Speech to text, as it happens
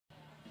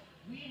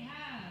we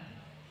have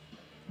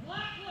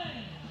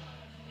Lochlin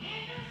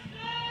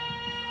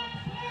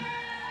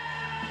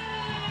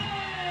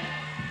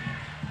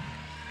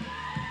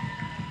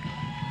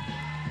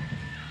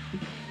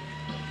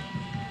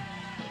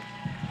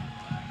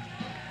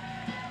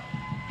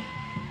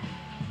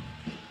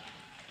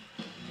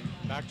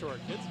Back to our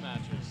kids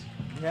matches.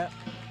 Yep.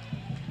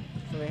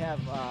 So we have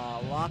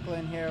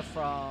Lochlin here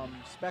from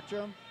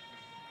Spectrum,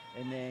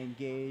 and then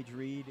Gage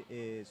Reed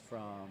is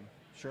from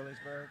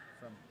Shirleysburg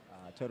from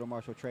Total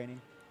Martial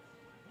Training.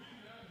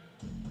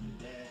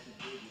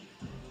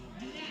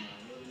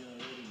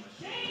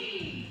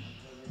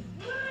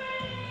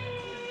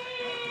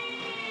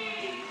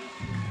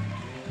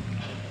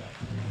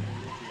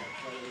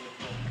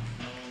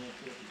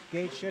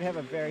 Gage should have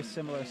a very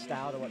similar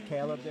style to what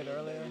Caleb did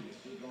earlier.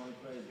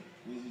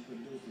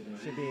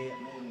 Should be,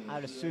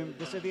 I'd assume,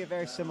 this would be a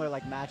very similar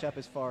like matchup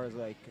as far as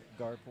like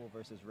guard pull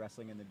versus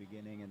wrestling in the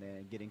beginning and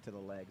then getting to the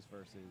legs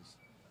versus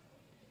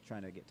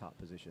trying to get top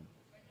position.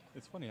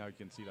 It's funny how you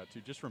can see that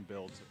too, just from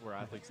builds where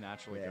athletes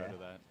naturally go to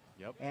that.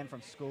 Yep. And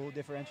from school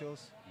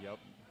differentials. Yep.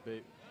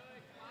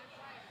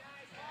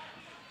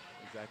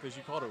 Exactly as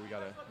you called it. We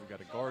got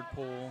a guard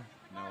pull.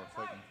 Now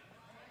we're fighting.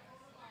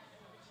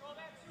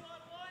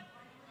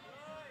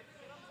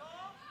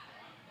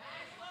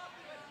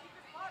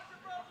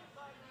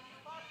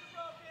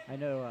 I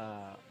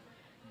know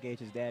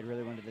Gage's dad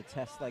really wanted to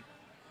test like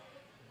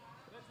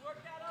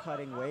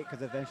cutting weight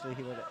because eventually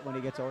he would, when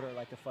he gets older,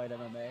 like to fight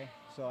MMA.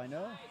 So I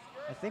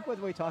think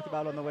what we talked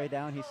about on the way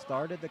down, he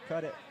started the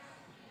cut at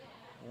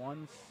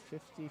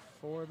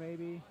 154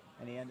 maybe,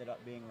 and he ended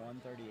up being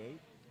 138.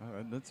 Oh,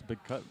 that's a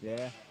big cut.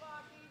 Yeah.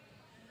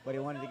 But he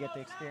wanted to get the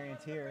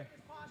experience here.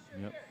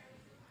 Yep.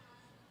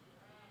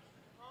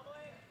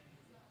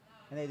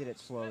 And they did it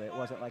slowly. It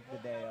wasn't like the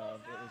day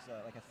of. It was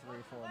like a 3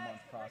 or 4 month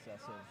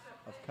process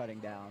of cutting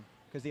down.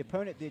 Because the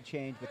opponent did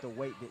change, but the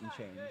weight didn't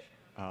change.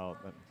 Oh.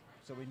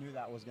 So we knew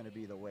that was going to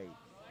be the weight.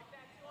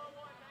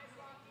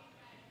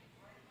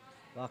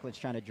 Lochlin's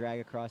trying to drag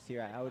across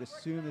here. I would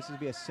assume this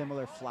would be a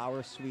similar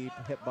flower sweep,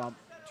 hip bump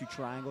to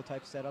triangle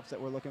type setups that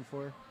we're looking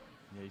for.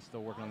 Yeah, he's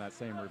still working on that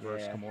same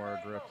reverse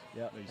Kimura grip.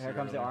 Yep. Here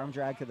comes the arm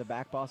drag to the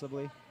back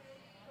possibly.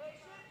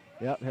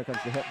 Yep, here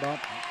comes the hip bump.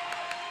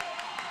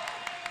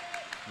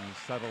 And he's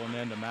settling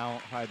in to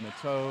mount, hiding the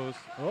toes.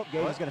 Oh,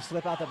 Gage is going to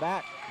slip out the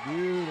back.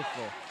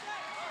 Beautiful.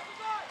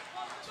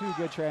 2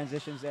 good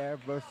transitions there,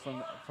 both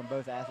from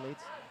both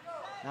athletes.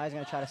 Now he's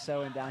going to try to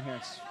sew him down here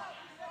and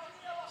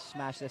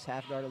smash this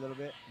half guard a little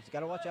bit. He's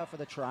got to watch out for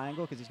the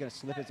triangle because he's going to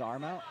slip his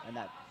arm out, and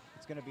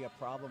it's going to be a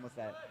problem with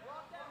that.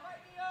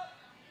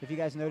 If you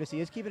guys notice,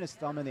 he is keeping his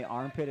thumb in the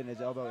armpit and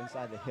his elbow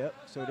inside the hip,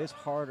 so it is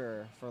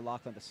harder for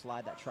Lochlin to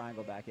slide that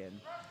triangle back in.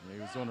 Yeah, he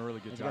was doing a really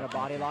good job. He's going to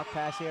body lock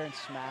pass here and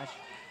smash.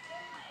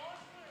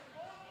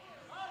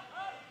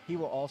 He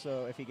will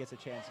also, if he gets a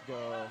chance,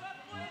 go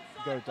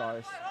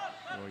Darth.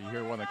 Well, you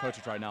hear one of the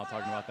coaches right now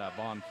talking about that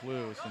Von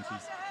flu since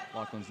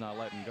Lochlin's not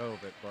letting go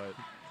of it, but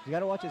you got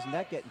to watch his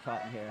neck getting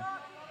caught in here.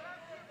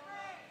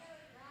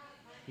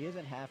 He is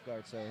in half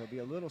guard, so he'll be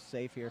a little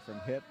safe here from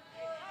hip.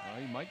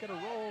 He might get a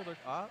roll.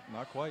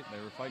 Not quite. They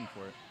were fighting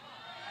for it.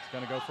 He's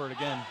going to go for it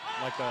again,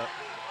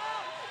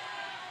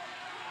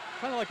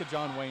 kind of like a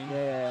John Wayne.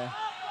 Yeah.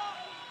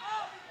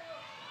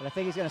 But I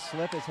think he's going to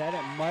slip his head.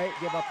 It might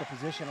give up the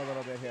position a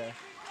little bit here.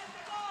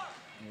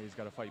 Yeah, he's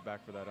got to fight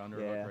back for that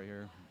underhook right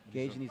here.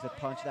 Gage needs to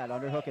punch that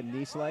underhook and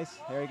knee slice.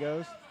 There he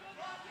goes.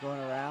 Going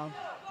around.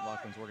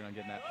 Lochlin's working on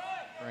getting that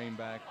frame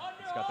back.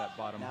 It's got that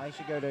bottom. Now he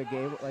should go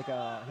to like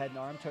a head and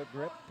arm toe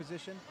grip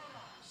position.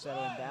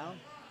 Settle him down.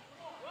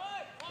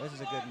 This is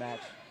a good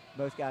match.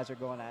 Both guys are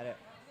going at it.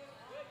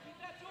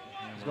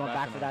 He's going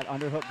back for that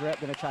underhook grip.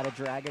 Going to try to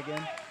drag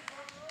again.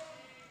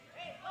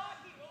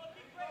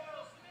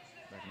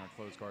 Back in our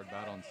close guard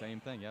battle, and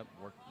same thing. Yep,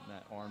 working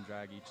that arm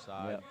drag each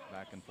side,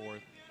 back and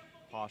forth.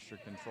 Posture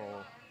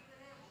control.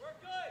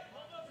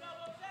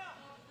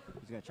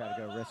 He's going to try to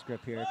go wrist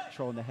grip here,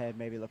 controlling the head,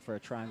 maybe look for a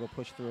triangle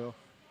push through.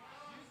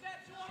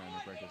 He's trying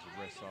to break his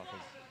wrists off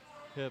his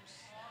hips.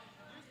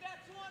 Use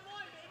that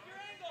 2-on-1, make your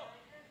angle.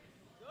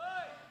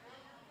 Good.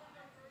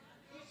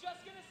 He's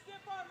just going to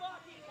stiff arm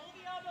lock it. Hold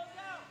the elbows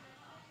out.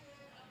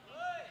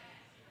 Good.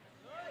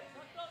 Good.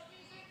 Tuck those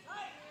knees in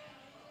tight.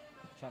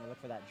 Trying to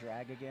look for that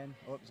drag again.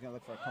 Oh, he's going to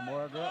look for a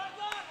Kimura grip.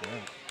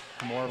 Yeah.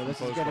 Kimura well,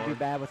 this is going to be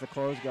bad with the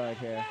close guard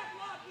here.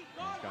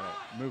 He's got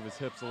to move his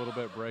hips a little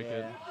bit, break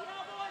it.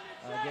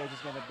 Gage is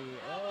going to be,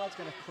 it's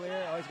going to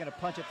clear. Oh, he's going to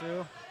punch it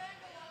through.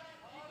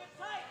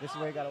 This is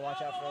where you got to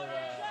watch out for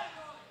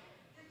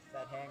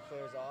that hand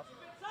clears off.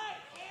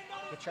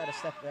 He could try to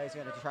step there. He's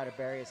going to try to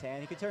bury his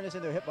hand. He could turn this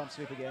into a hip bump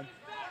sweep again.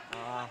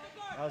 That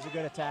was a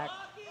good attack.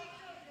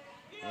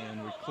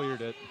 And we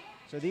cleared it.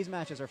 So these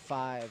matches are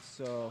 5,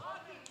 so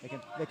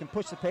they can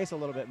push the pace a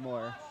little bit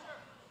more.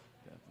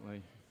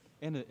 Definitely.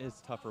 And it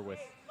is tougher with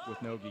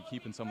no-gi,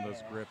 keeping some of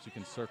those grips. You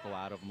can circle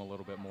out of them a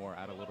little bit more,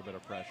 add a little bit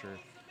of pressure.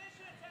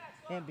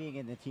 And being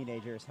in the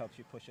teenagers helps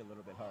you push a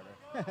little bit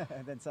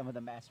harder than some of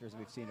the masters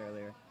we've seen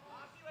earlier.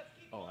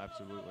 Oh,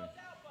 absolutely.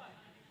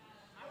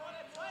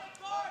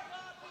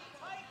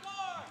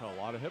 Tell a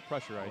lot of hip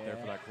pressure right there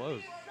for that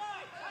close.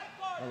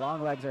 The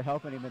long legs are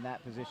helping him in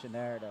that position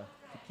there to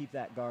keep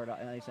that guard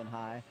nice and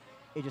high.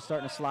 He's just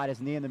starting to slide his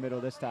knee in the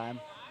middle this time.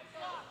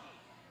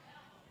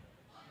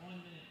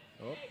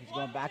 Oh, he's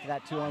going back to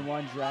that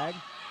 2-on-1 drag.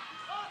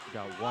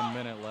 Got 1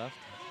 minute left.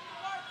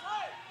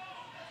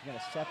 He's going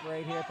to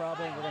separate here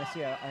probably. We're going to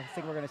see I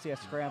think we're going to see a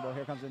scramble.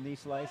 Here comes a knee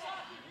slice.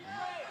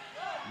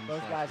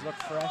 Both guys look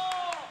fresh.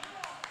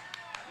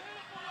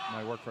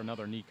 Might work for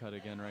another knee cut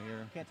again right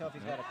here. Can't tell if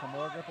he's got a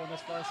Kimura grip on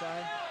this far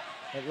side.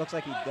 It looks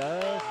like he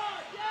does.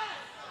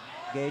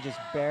 Gage is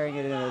burying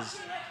it in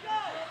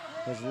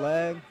his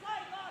leg.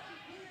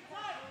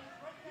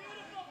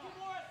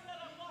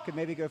 Could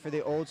maybe go for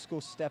the old school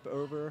step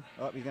over.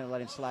 Oh, he's going to let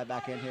him slide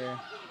back in here.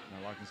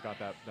 Now Larkin's got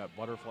that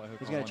butterfly hook.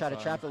 He's going to try to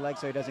trap the leg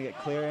so he doesn't get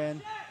clear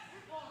in.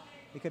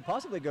 He could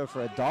possibly go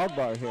for a dog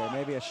bar here,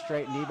 maybe a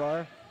straight knee bar.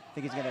 I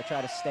think he's going to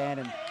try to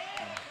stand and...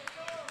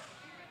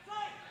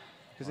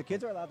 Because the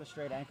kids are allowed to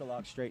straight ankle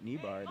lock, straight knee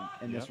bar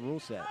in this rule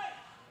set.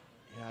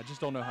 Yeah, I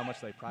just don't know how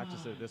much they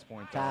practice it at this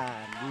point.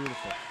 Time,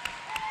 beautiful.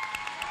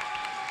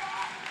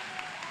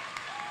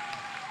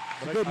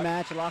 It's a good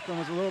match. Lochlin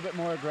was a little bit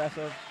more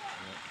aggressive.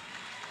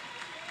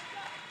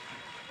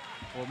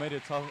 Well, it made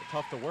it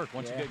tough to work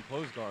once you get in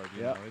close guard.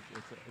 You know,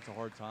 it's a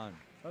hard time.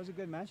 That was a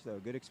good match, though.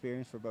 Good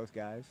experience for both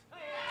guys.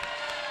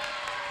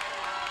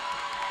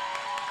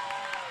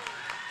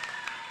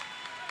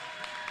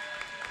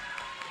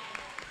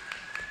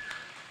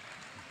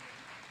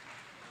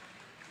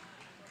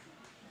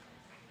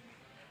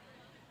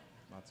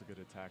 Lots of good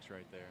attacks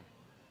right there.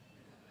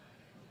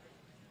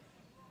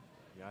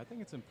 Yeah, I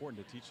think it's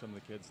important to teach some of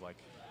the kids, like,